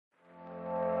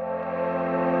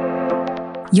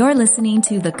You're listening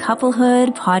to the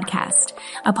Couplehood Podcast,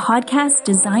 a podcast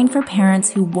designed for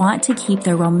parents who want to keep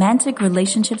their romantic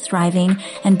relationships thriving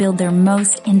and build their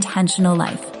most intentional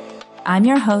life. I'm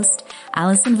your host,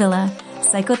 Allison Villa,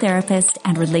 psychotherapist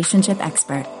and relationship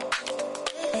expert.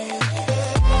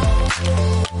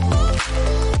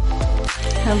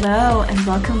 Hello and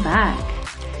welcome back.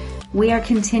 We are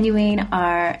continuing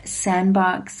our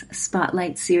Sandbox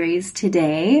Spotlight series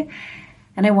today.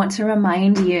 And I want to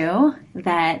remind you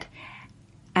that,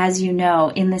 as you know,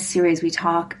 in this series, we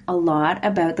talk a lot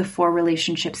about the 4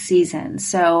 relationship seasons.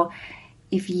 So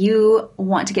if you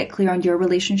want to get clear on your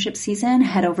relationship season,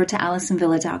 head over to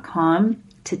AllisonVilla.com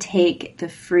to take the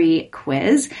free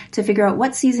quiz to figure out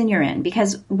what season you're in.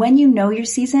 Because when you know your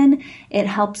season, it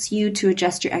helps you to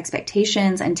adjust your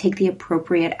expectations and take the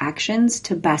appropriate actions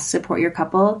to best support your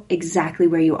couple exactly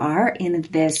where you are in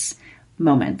this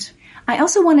moment. I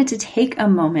also wanted to take a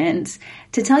moment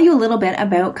to tell you a little bit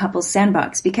about Couples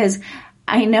Sandbox, because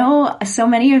I know so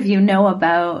many of you know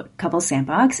about Couples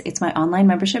Sandbox. It's my online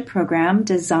membership program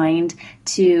designed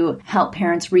to help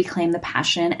parents reclaim the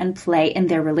passion and play in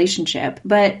their relationship.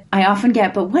 But I often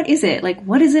get, but what is it? Like,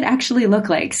 what does it actually look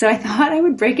like? So I thought I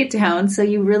would break it down so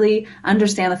you really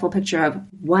understand the full picture of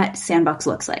what Sandbox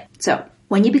looks like. So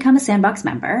when you become a Sandbox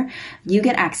member, you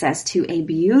get access to a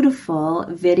beautiful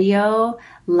video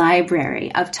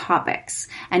library of topics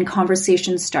and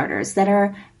conversation starters that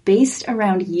are based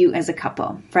around you as a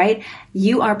couple, right?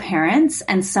 You are parents,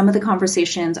 and some of the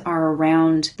conversations are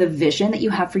around the vision that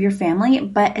you have for your family,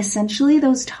 but essentially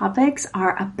those topics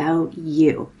are about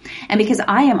you. And because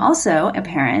I am also a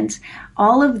parent,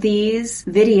 all of these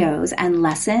videos and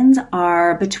lessons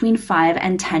are between 5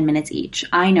 and 10 minutes each.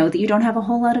 I know that you don't have a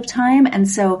whole lot of time, and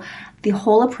so the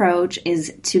whole approach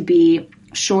is to be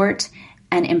short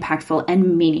and impactful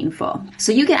and meaningful.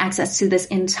 So you get access to this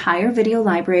entire video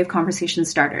library of conversation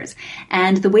starters.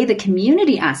 And the way the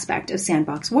community aspect of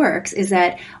Sandbox works is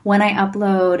that when I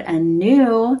upload a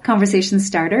new conversation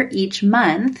starter each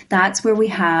month, that's where we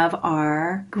have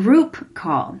our group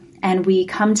call. And we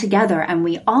come together and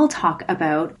we all talk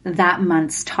about that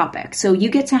month's topic. So you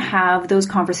get to have those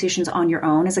conversations on your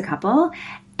own as a couple.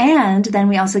 And then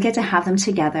we also get to have them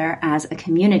together as a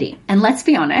community. And let's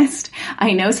be honest,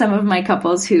 I know some of my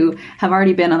couples who have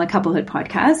already been on the Couplehood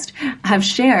podcast have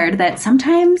shared that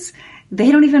sometimes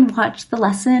they don't even watch the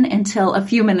lesson until a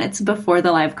few minutes before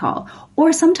the live call.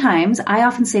 Or sometimes I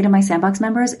often say to my Sandbox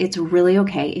members, it's really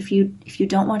okay. If you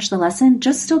don't watch the lesson,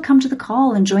 just still come to the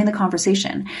call and join the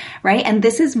conversation, right? And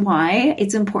this is why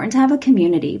it's important to have a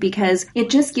community, because it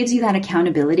just gives you that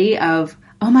accountability of,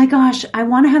 oh my gosh, I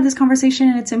want to have this conversation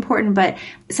and it's important. But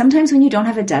sometimes when you don't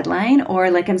have a deadline, or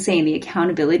like I'm saying, the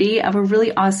accountability of a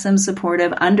really awesome,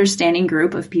 supportive, understanding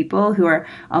group of people who are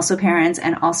also parents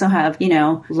and also have,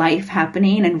 life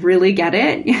happening and really get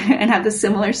it and have the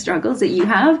similar struggles that you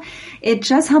have, it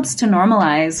just helps to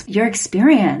normalize your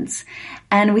experience.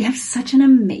 And we have such an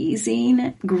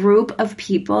amazing group of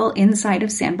people inside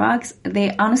of Sandbox.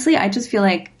 I just feel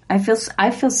like I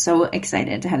feel so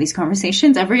excited to have these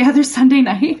conversations every other Sunday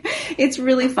night. It's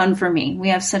really fun for me. We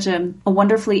have such a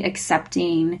wonderfully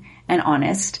accepting and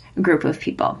honest group of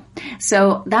people.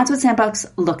 So that's what Sandbox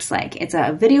looks like. It's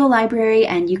a video library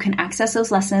and you can access those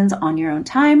lessons on your own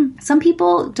time. Some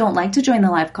people don't like to join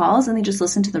the live calls and they just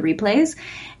listen to the replays.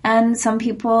 And some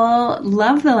people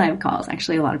love the live calls.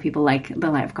 Actually, a lot of people like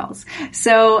the live calls.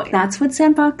 So that's what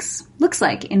Sandbox looks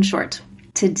like in short.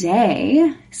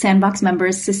 Today, Sandbox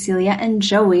members Cecilia and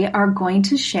Joey are going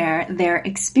to share their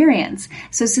experience.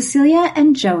 So Cecilia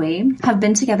and Joey have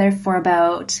been together for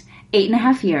about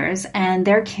 8.5 years, and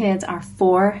their kids are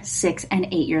 4, 6, and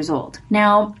 8 years old.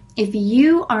 Now, if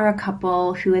you are a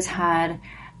couple who has had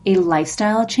a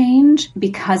lifestyle change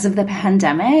because of the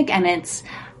pandemic, and it's,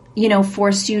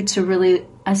 forced you to really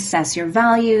assess your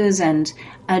values and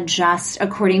adjust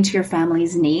according to your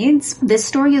family's needs, this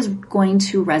story is going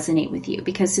to resonate with you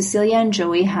because Cecilia and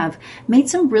Joey have made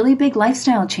some really big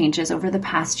lifestyle changes over the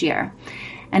past year.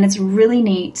 And it's really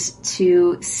neat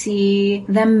to see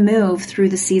them move through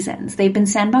the seasons. They've been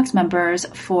Sandbox members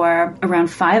for around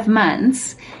 5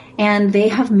 months, and they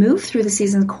have moved through the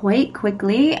seasons quite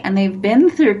quickly, and they've been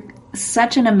through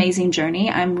such an amazing journey.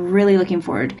 I'm really looking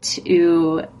forward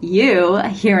to you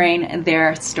hearing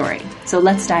their story. So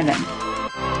let's dive in.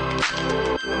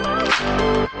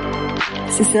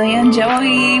 Cecilia and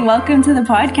Joey, welcome to the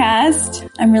podcast.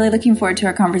 I'm really looking forward to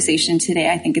our conversation today.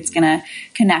 I think it's going to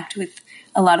connect with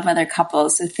a lot of other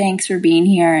couples. So thanks for being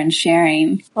here and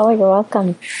sharing. Oh, you're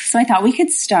welcome. So I thought we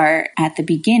could start at the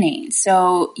beginning.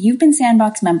 So you've been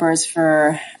Sandbox members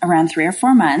for around 3 or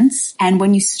 4 months. And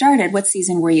when you started, what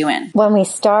season were you in? When we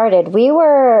started, we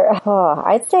were,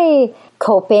 I'd say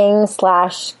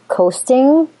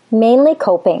coping/coasting, mainly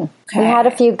coping. Okay. We had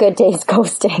a few good days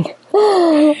coasting.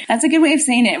 That's a good way of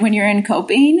saying it. When you're in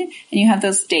coping and you have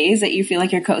those days that you feel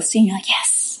like you're coasting, you're like,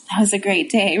 yes, that was a great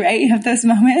day, right? You have those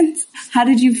moments. How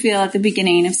did you feel at the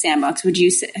beginning of Sandbox? Would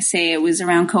you say it was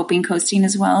around coping, coasting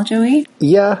as well, Joey?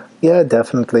 Yeah,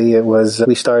 definitely. It was.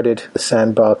 We started the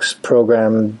Sandbox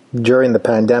program during the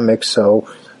pandemic, so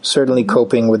certainly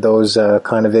coping with those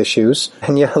kind of issues.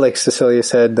 And yeah, like Cecilia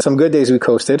said, some good days we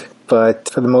coasted, but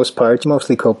for the most part,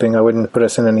 mostly coping. I wouldn't put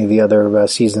us in any of the other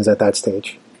seasons at that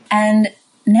stage. And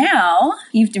now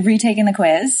you've retaken the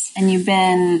quiz and you've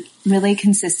been really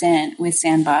consistent with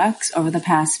Sandbox over the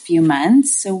past few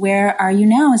months. So where are you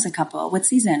now as a couple? What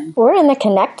season? We're in the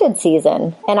connected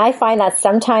season. And I find that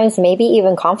sometimes maybe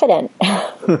even confident.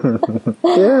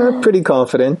 Yeah, pretty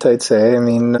confident, I'd say. I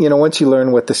mean, once you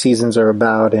learn what the seasons are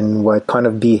about and what kind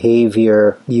of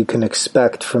behavior you can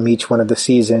expect from each one of the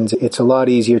seasons, it's a lot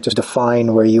easier to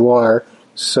define where you are.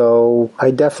 So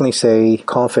I definitely say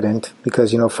confident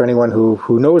because, for anyone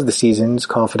who knows the seasons,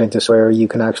 confident is where you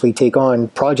can actually take on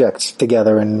projects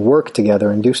together and work together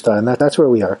and do stuff. And that's where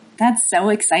we are. That's so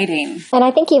exciting. And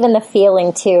I think even the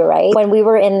feeling too, right? When we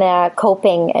were in the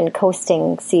coping and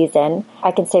coasting season,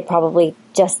 I can say probably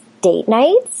just date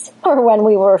nights or when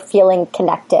we were feeling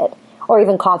connected or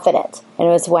even confident. And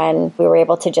it was when we were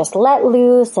able to just let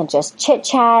loose and just chit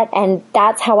chat. And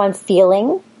that's how I'm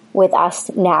feeling with us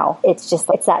now. It's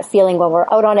that feeling when we're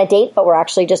out on a date, but we're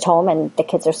actually just home and the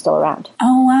kids are still around.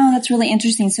 Oh, wow. That's really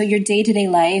interesting. So your day-to-day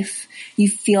life, you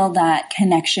feel that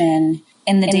connection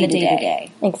in the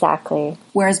day-to-day. Exactly.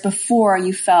 Whereas before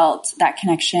you felt that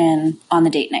connection on the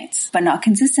date nights, but not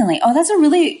consistently. Oh, that's a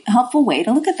really helpful way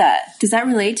to look at that. Does that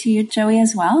relate to you, Joey,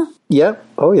 as well? Yeah.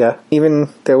 Oh, yeah. Even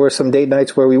there were some date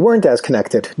nights where we weren't as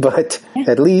connected, but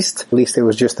at least it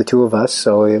was just the two of us.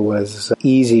 So it was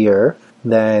easier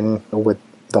than with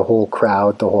the whole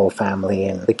crowd, the whole family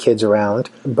and the kids around.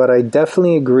 But I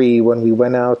definitely agree when we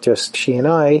went out, just she and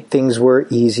I, things were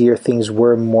easier, things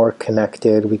were more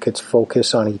connected. We could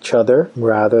focus on each other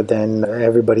rather than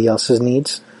everybody else's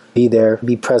needs. Be there,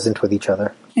 be present with each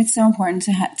other. It's so important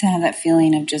to have that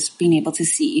feeling of just being able to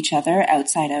see each other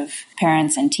outside of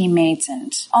parents and teammates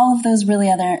and all of those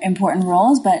really other important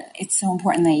roles. But it's so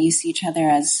important that you see each other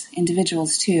as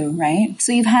individuals too, right?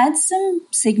 So you've had some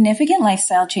significant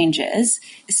lifestyle changes.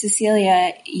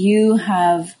 Cecilia, you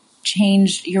have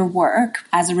changed your work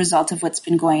as a result of what's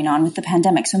been going on with the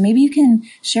pandemic. So maybe you can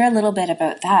share a little bit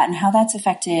about that and how that's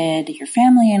affected your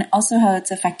family and also how it's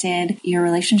affected your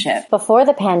relationship. Before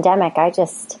the pandemic,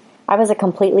 I was a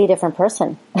completely different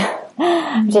person.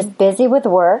 Just busy with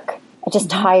work, just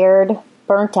tired,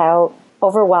 burnt out,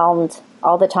 overwhelmed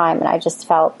all the time. And I just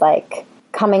felt like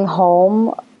coming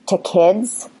home to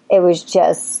kids, it was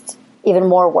just even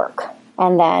more work.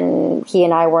 And then he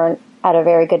and I weren't at a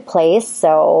very good place.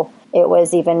 So it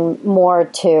was even more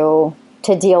to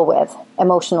deal with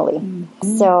emotionally.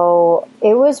 Mm-hmm. So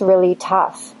it was really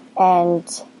tough.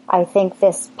 And I think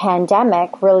this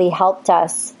pandemic really helped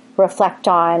us reflect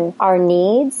on our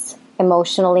needs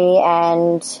emotionally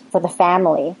and for the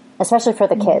family, especially for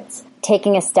the kids.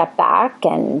 Taking a step back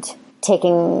and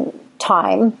taking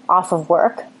time off of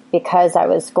work because I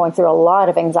was going through a lot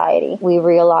of anxiety. We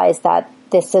realized that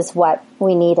this is what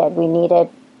we needed. We needed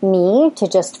me to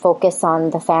just focus on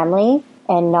the family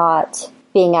and not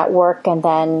being at work and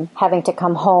then having to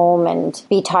come home and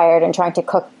be tired and trying to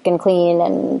cook and clean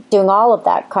and doing all of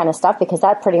that kind of stuff because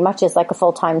that pretty much is like a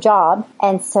full-time job.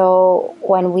 And so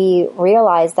when we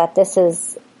realized that this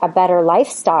is a better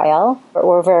lifestyle,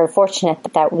 we're very fortunate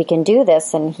that we can do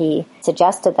this. And he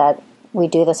suggested that we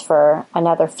do this for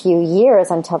another few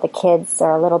years until the kids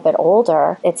are a little bit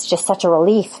older. It's just such a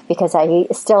relief because I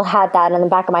still had that in the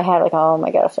back of my head, like, oh my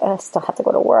gosh, I still have to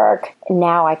go to work. And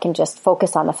now I can just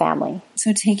focus on the family.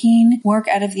 So taking work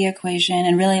out of the equation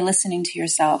and really listening to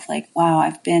yourself, like, wow,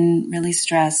 I've been really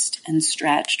stressed and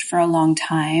stretched for a long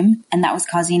time. And that was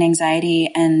causing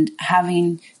anxiety, and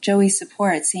having Joey's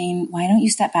support saying, why don't you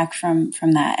step back from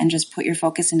that and just put your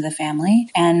focus into the family?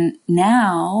 And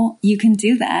now you can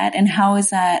do that. And how has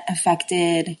that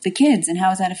affected the kids, and how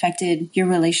has that affected your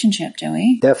relationship,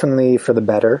 Joey? Definitely for the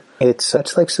better. It's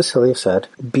such like Cecilia said,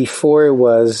 before it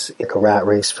was like a rat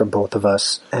race for both of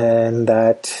us, and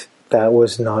that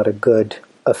was not a good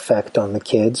effect on the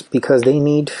kids because they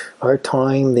need our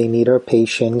time, they need our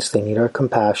patience, they need our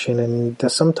compassion,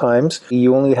 and sometimes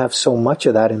you only have so much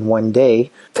of that in one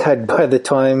day that by the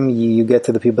time you get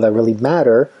to the people that really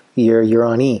matter, you're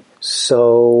on E.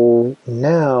 So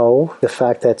now the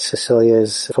fact that Cecilia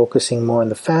is focusing more on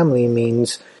the family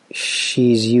means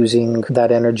she's using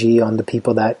that energy on the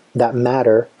people that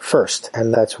matter first.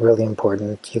 And that's really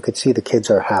important. You could see the kids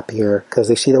are happier because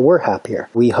they see that we're happier.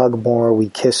 We hug more, we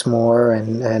kiss more,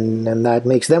 and that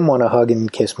makes them want to hug and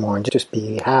kiss more and just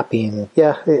be happy. And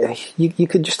yeah, you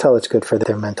could just tell it's good for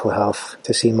their mental health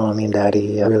to see mommy and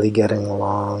daddy really getting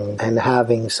along and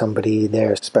having somebody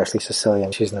there, especially Cecilia.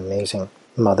 And she's an amazing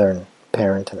mother and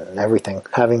parent and everything.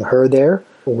 Having her there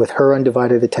with her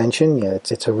undivided attention, yeah,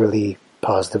 it's a really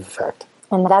positive effect.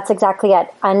 And that's exactly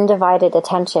it, undivided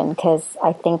attention, because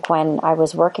I think when I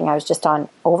was working, I was just on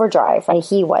overdrive, and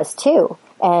he was too.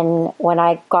 And when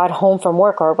I got home from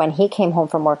work, or when he came home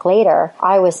from work later,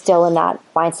 I was still in that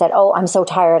mindset, oh, I'm so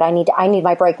tired, I need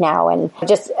my break now. And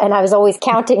I was always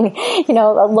counting,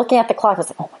 looking at the clock, I was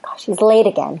like, oh my gosh, he's late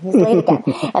again.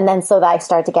 And then so that I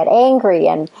started to get angry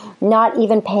and not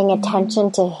even paying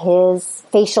attention to his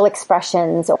facial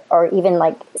expressions or even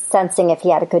like sensing if he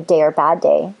had a good day or bad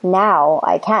day. Now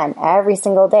I can, every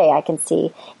single day I can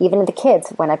see, even the kids,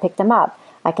 when I pick them up,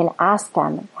 I can ask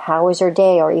them, how was your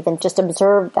day? Or even just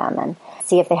observe them and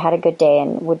see if they had a good day,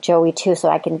 and with Joey too, so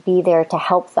I can be there to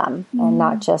help them and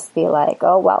not just be like,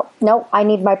 oh, well, no, I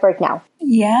need my break now.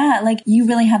 Yeah, like you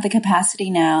really have the capacity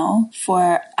now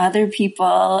for other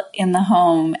people in the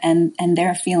home and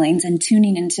their feelings and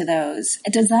tuning into those.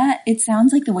 It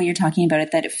sounds like the way you're talking about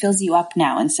it, that it fills you up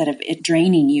now instead of it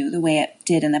draining you the way it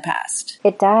did in the past.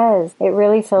 It does. It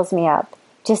really fills me up.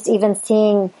 Just even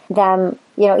seeing them,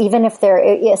 even if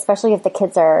especially if the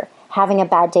kids are having a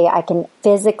bad day, I can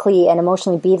physically and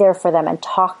emotionally be there for them and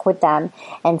talk with them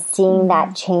and seeing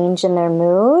that change in their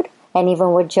mood. And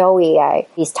even with Joey,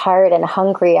 he's tired and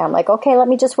hungry. I'm like, okay, let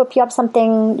me just whip you up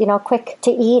something, quick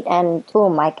to eat. And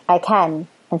boom, I can.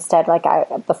 Instead,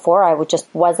 before I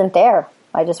wasn't there.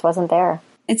 I just wasn't there.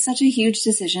 It's such a huge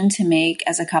decision to make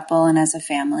as a couple and as a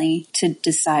family to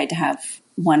decide to have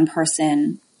one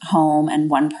person home and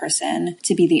one person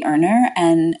to be the earner.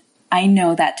 And I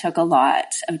know that took a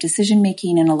lot of decision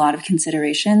making and a lot of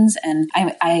considerations. And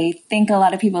I think a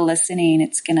lot of people listening,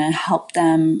 it's going to help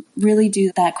them really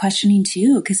do that questioning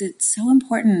too, because it's so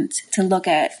important to look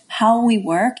at how we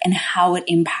work and how it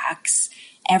impacts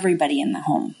everybody in the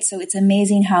home. So it's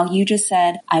amazing how you just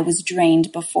said, I was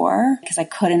drained before because I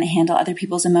couldn't handle other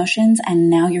people's emotions, and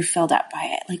now you're filled up by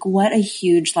it. Like, what a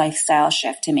huge lifestyle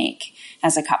shift to make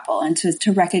as a couple, and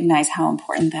to recognize how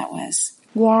important that was.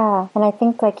 Yeah. And I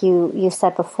think like you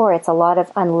said before, it's a lot of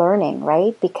unlearning,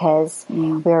 right? Because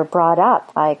we were brought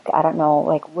up,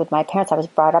 with my parents, I was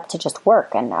brought up to just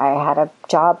work, and I had a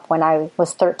job when I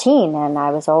was 13, and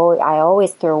I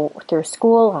always through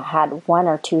school, I had one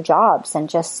or two jobs and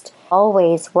just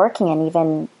always working. And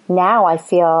even now I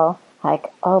feel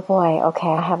like, oh boy, okay,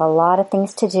 I have a lot of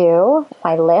things to do,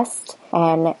 my list,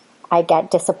 and I get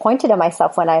disappointed in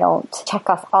myself when I don't check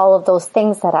off all of those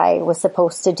things that I was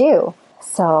supposed to do.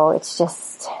 So it's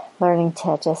just learning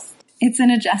to It's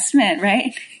an adjustment,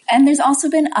 right? And there's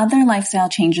also been other lifestyle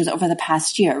changes over the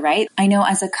past year, right? I know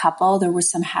as a couple, there were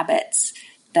some habits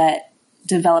that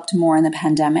developed more in the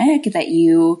pandemic that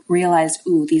you realized,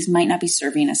 ooh, these might not be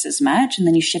serving us as much. And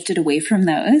then you shifted away from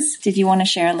those. Did you want to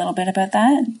share a little bit about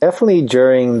that? Definitely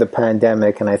during the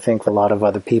pandemic, and I think a lot of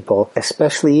other people,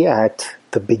 especially at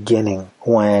the beginning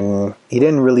when you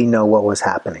didn't really know what was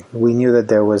happening. We knew that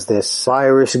there was this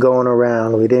virus going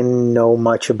around. We didn't know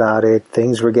much about it.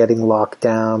 Things were getting locked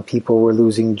down. People were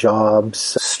losing jobs.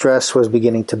 Stress was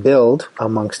beginning to build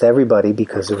amongst everybody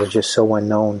because it was just so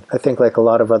unknown. I think like a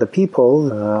lot of other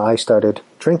people, I started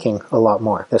drinking a lot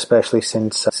more, especially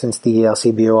since the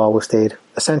LCBO always stayed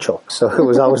essential. So it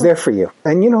was always there for you.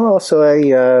 And also I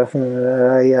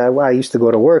used to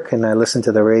go to work and I listened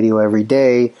to the radio every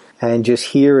day. And just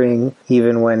hearing,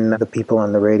 even when the people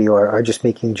on the radio are just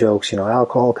making jokes,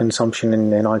 alcohol consumption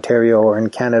in Ontario or in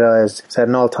Canada is at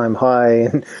an all-time high.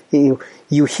 And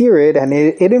you hear it and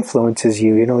it influences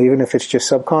you, even if it's just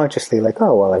subconsciously like,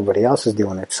 oh, well, everybody else is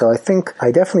doing it. So I think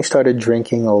I definitely started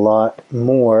drinking a lot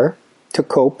more to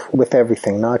cope with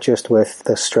everything, not just with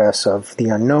the stress of the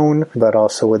unknown, but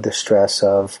also with the stress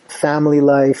of family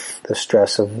life, the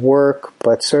stress of work.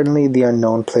 But certainly the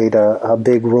unknown played a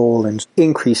big role in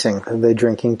increasing the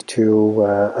drinking to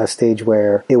a stage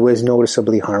where it was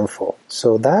noticeably harmful.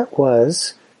 So that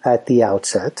was at the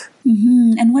outset.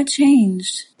 Mm-hmm. And what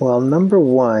changed? Well, number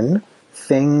one,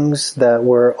 things that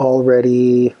were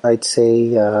already, I'd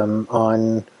say,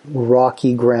 on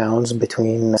rocky grounds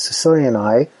between Cecilia and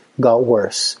I got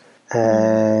worse.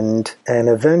 And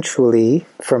eventually,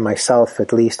 for myself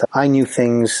at least, I knew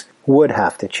things would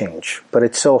have to change. But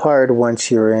it's so hard once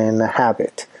you're in a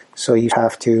habit. So you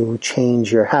have to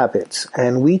change your habits.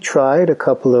 And we tried a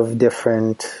couple of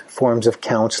different forms of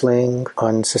counseling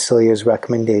on Cecilia's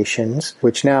recommendations,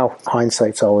 which now,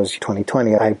 hindsight's always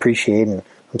 2020, I appreciate and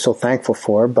I'm so thankful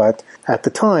for. But at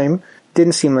the time,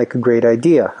 didn't seem like a great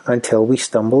idea until we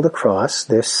stumbled across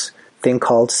this thing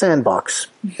called Sandbox.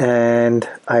 And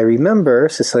I remember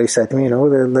Cecilia said to me,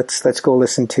 let's go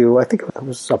listen to, I think it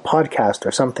was a podcast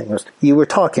or something. You were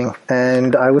talking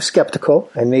and I was skeptical,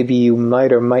 and maybe you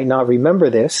might or might not remember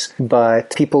this,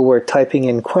 but people were typing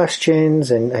in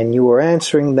questions and you were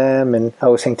answering them. And I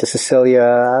was saying to Cecilia,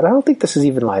 I don't think this is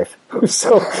even live.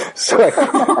 So I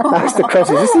asked the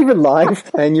question, is this even live?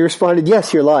 And you responded,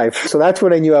 yes, you're live. So that's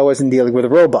when I knew I wasn't dealing with a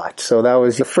robot. So that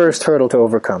was the first hurdle to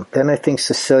overcome. Then I think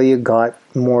Cecilia got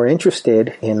more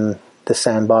interested in the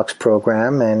Sandbox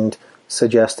program and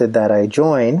suggested that I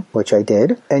join, which I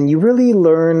did. And you really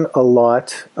learn a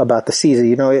lot about the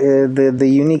season. The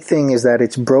unique thing is that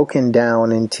it's broken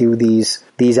down into these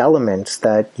elements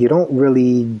that you don't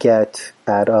really get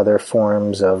at other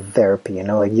forms of therapy.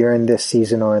 Like you're in this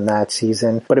season or in that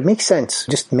season, but it makes sense.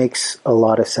 It just makes a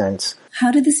lot of sense.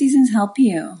 How do the seasons help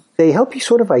you? They help you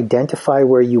sort of identify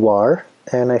where you are.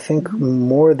 And I think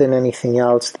more than anything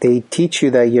else, they teach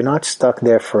you that you're not stuck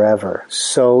there forever.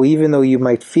 So even though you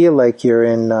might feel like you're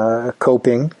in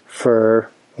coping for,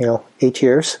 8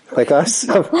 years, like us,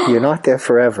 you're not there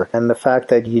forever. And the fact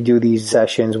that you do these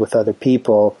sessions with other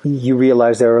people, you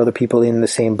realize there are other people in the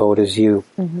same boat as you.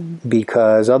 Mm-hmm.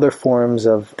 Because other forms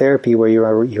of therapy where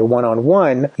you're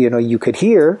one-on-one, you could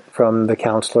hear from the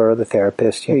counselor or the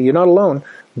therapist, you're not alone.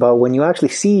 But when you actually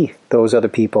see those other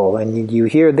people and you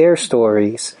hear their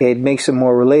stories, it makes it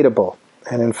more relatable.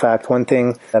 And in fact, one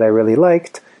thing that I really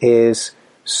liked is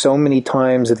so many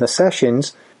times in the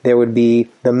sessions, there would be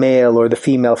the male or the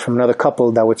female from another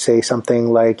couple that would say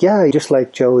something like, yeah, just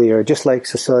like Joey or just like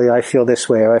Cecilia, I feel this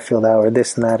way or I feel that or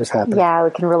this and that has happened. Yeah,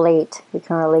 we can relate. We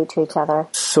can relate to each other.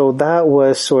 So that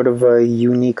was sort of a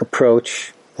unique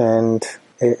approach, and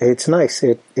it's nice.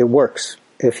 It works.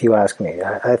 If you ask me,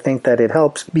 I think that it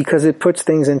helps because it puts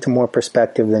things into more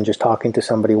perspective than just talking to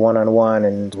somebody one-on-one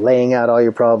and laying out all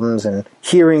your problems and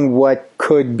hearing what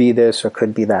could be this or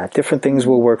could be that. Different things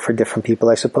will work for different people,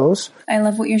 I suppose. I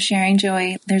love what you're sharing,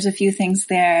 Joey. There's a few things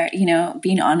there,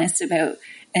 being honest about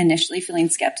initially feeling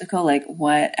skeptical, like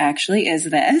what actually is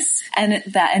this? And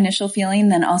that initial feeling,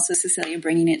 then also Cecilia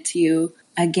bringing it to you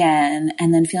again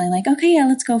and then feeling like, okay, yeah,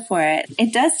 let's go for it.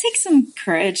 It does take some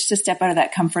courage to step out of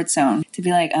that comfort zone, to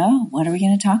be like, oh, what are we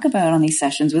going to talk about on these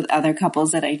sessions with other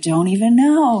couples that I don't even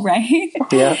know, right?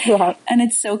 Yeah. And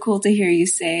it's so cool to hear you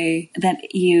say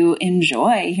that you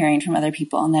enjoy hearing from other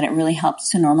people and that it really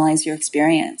helps to normalize your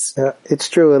experience. Yeah, it's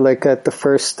true. Like at the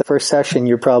first session,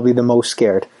 you're probably the most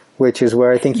scared, which is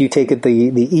where I think you take it the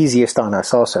easiest on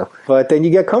us also. But then you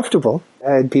get comfortable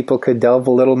and people could delve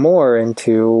a little more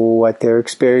into what they're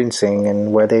experiencing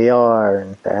and where they are.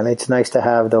 And it's nice to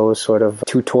have those sort of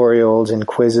tutorials and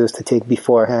quizzes to take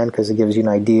beforehand because it gives you an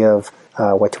idea of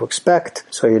what to expect.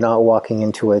 So you're not walking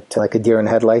into it like a deer in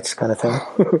headlights kind of thing.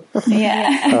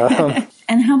 Yeah.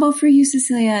 And how about for you,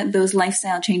 Cecilia, those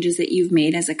lifestyle changes that you've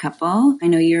made as a couple? I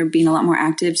know you're being a lot more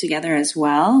active together as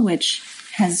well, which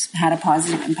has had a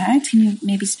positive impact. Can you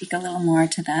maybe speak a little more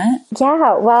to that?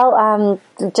 Yeah, well,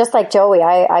 just like Joey,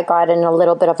 I got in a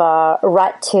little bit of a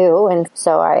rut too. And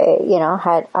so I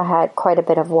had quite a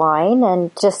bit of wine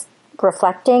and just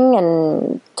reflecting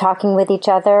and talking with each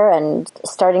other and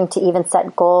starting to even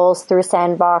set goals through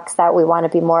Sandbox that we want to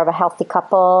be more of a healthy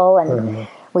couple. And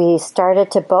we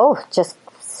started to both just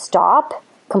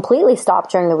completely stop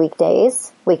during the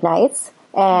weeknights.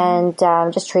 And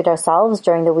just treat ourselves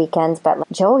during the weekends. But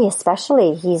Joey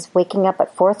especially, he's waking up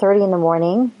at 4:30 in the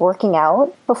morning, working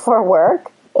out before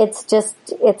work.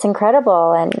 It's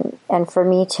incredible. And for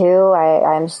me too,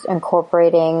 I'm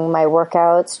incorporating my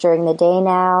workouts during the day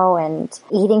now and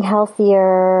eating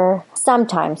healthier.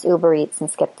 Sometimes Uber Eats and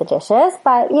skip the dishes,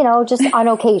 but just on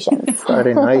occasions.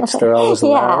 Friday nights, they're always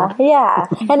allowed. Yeah.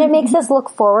 And it makes us look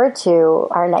forward to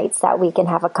our nights that we can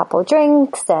have a couple of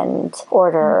drinks and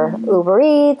order Uber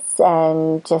Eats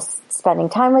and just spending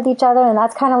time with each other. And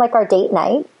that's kind of like our date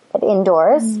night.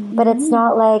 indoors, but it's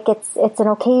not like it's an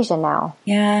occasion now.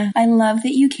 Yeah. I love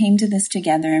that you came to this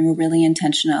together and were really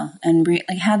intentional and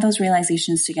had those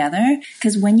realizations together.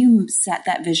 Because when you set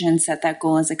that vision, set that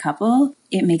goal as a couple,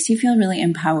 it makes you feel really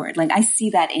empowered. Like I see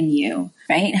that in you,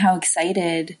 right? How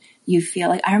excited you feel.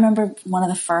 Like I remember one of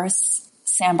the first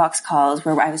Sandbox calls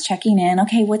where I was checking in.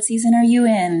 Okay, what season are you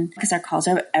in? Because our calls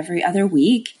are every other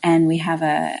week and we have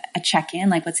a check-in,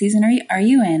 like what season are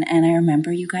you in? And I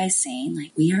remember you guys saying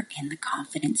like, we are in the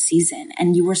confidence season.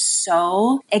 And you were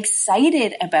so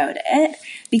excited about it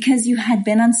because you had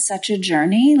been on such a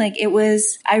journey. Like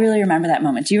I really remember that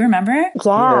moment. Do you remember?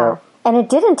 Yeah. And it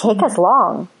didn't take us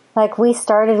long. Like we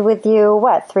started with you,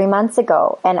 3 months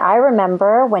ago. And I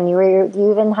remember when you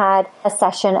even had a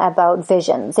session about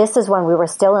visions. This is when we were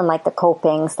still in like the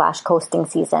coping/coasting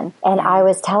season. And I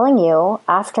was telling you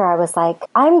after, I was like,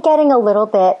 I'm getting a little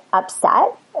bit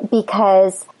upset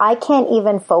because I can't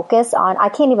even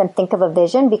think of a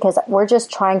vision because we're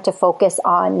just trying to focus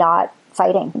on not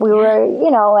fighting. We were,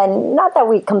 and not that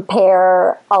we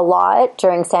compare a lot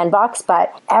during Sandbox,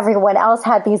 but everyone else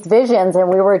had these visions and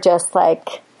we were just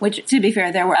like... Which, to be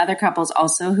fair, there were other couples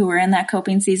also who were in that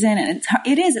coping season. And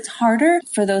it's harder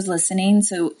for those listening.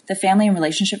 So the family and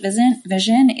relationship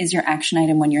vision is your action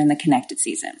item when you're in the connected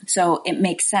season. So it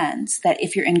makes sense that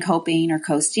if you're in coping or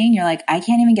coasting, you're like, I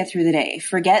can't even get through the day.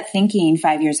 Forget thinking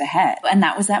 5 years ahead. And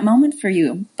that was that moment for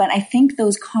you. But I think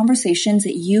those conversations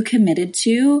that you committed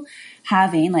to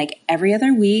having like every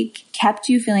other week kept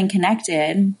you feeling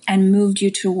connected and moved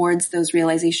you towards those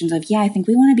realizations of, I think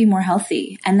we want to be more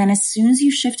healthy. And then as soon as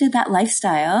you shifted that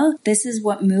lifestyle, this is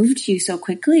what moved you so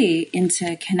quickly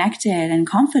into connected and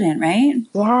confident, right?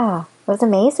 Yeah, it was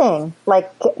amazing.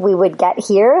 Like we would get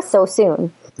here so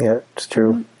soon. Yeah, it's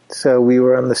true. Mm-hmm. So we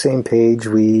were on the same page.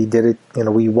 We did it,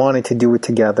 we wanted to do it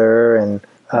together and,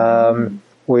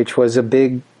 which was a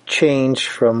big change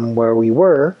from where we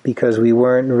were because we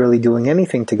weren't really doing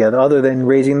anything together other than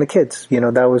raising the kids.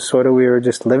 That was sort of, we were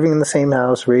just living in the same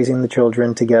house, raising the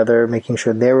children together, making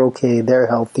sure they're okay, they're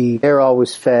healthy, they're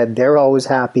always fed, they're always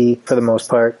happy for the most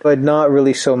part, but not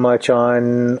really so much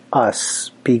on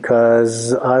us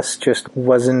because us just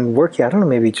wasn't working. I don't know,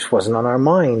 maybe it just wasn't on our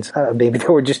minds. Maybe they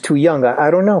were just too young.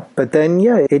 I don't know. But then,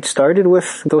 it started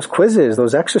with those quizzes,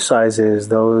 those exercises,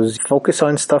 those focus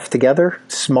on stuff together,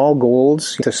 small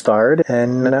goals to start,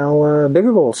 and now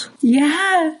bigger goals.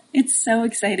 Yeah, it's so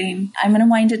exciting. I'm going to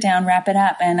wind it down, wrap it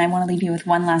up, and I want to leave you with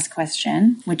one last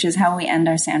question, which is how we end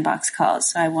our Sandbox calls.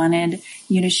 So I wanted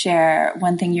you to share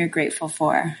one thing you're grateful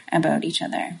for about each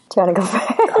other. Do you want to go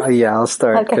first? Yeah, I'll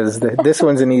start because this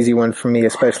one's an easy one for me,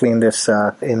 especially in this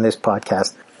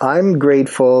podcast. I'm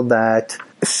grateful that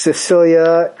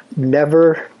Cecilia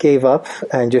never gave up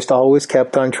and just always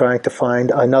kept on trying to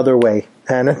find another way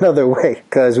and another way,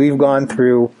 because we've gone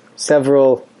through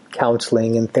several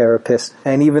counseling and therapists,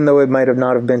 and even though it might have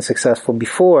not have been successful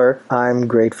before, I'm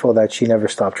grateful that she never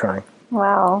stopped trying.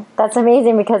 Wow, that's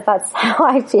amazing because that's how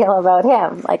I feel about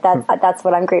him. Like that's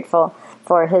what I'm grateful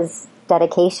for, his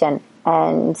dedication.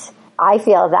 And I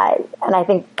feel that, and I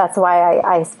think that's why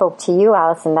I spoke to you,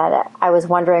 Allison, that I was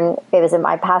wondering, it was in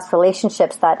my past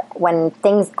relationships that when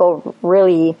things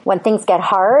get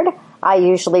hard, I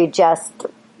usually just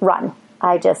run.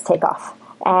 I just take off.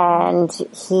 And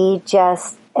he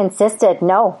just insisted,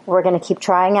 no, we're going to keep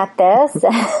trying at this.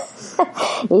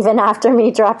 Even after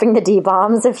me dropping the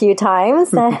D-bombs a few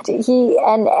times. And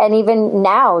even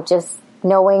now, just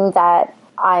knowing that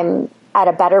I'm at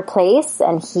a better place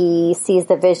and he sees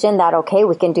the vision that, okay,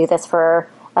 we can do this for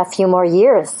a few more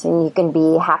years and you can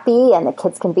be happy and the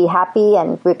kids can be happy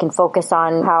and we can focus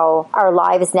on how our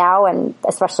lives now, and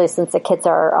especially since the kids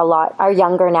are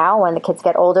younger now, when the kids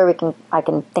get older, I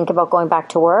can think about going back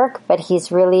to work. But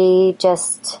he's really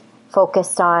just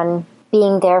focused on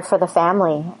being there for the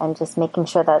family and just making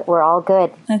sure that we're all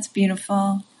good. That's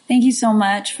beautiful. Thank you so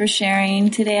much for sharing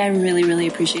today. I really, really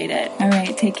appreciate it. All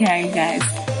right, take care, you guys.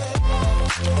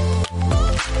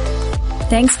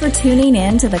 Thanks for tuning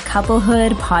in to the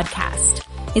Couplehood podcast.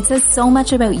 It says so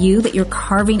much about you that you're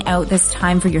carving out this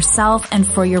time for yourself and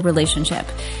for your relationship.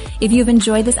 If you've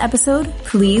enjoyed this episode,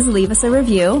 please leave us a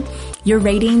review. Your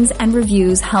ratings and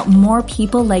reviews help more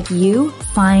people like you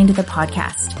find the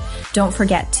podcast. Don't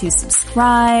forget to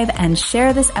subscribe and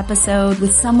share this episode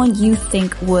with someone you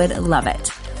think would love it.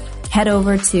 Head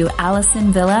over to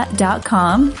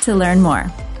AllisonVilla.com to learn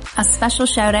more. A special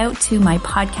shout out to my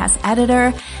podcast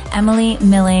editor, Emily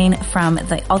Millane from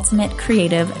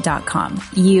theultimatecreative.com.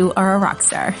 You are a rock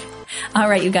star. All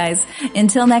right, you guys.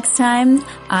 Until next time,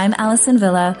 I'm Allison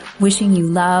Villa, wishing you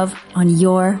love on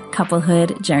your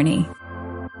couplehood journey.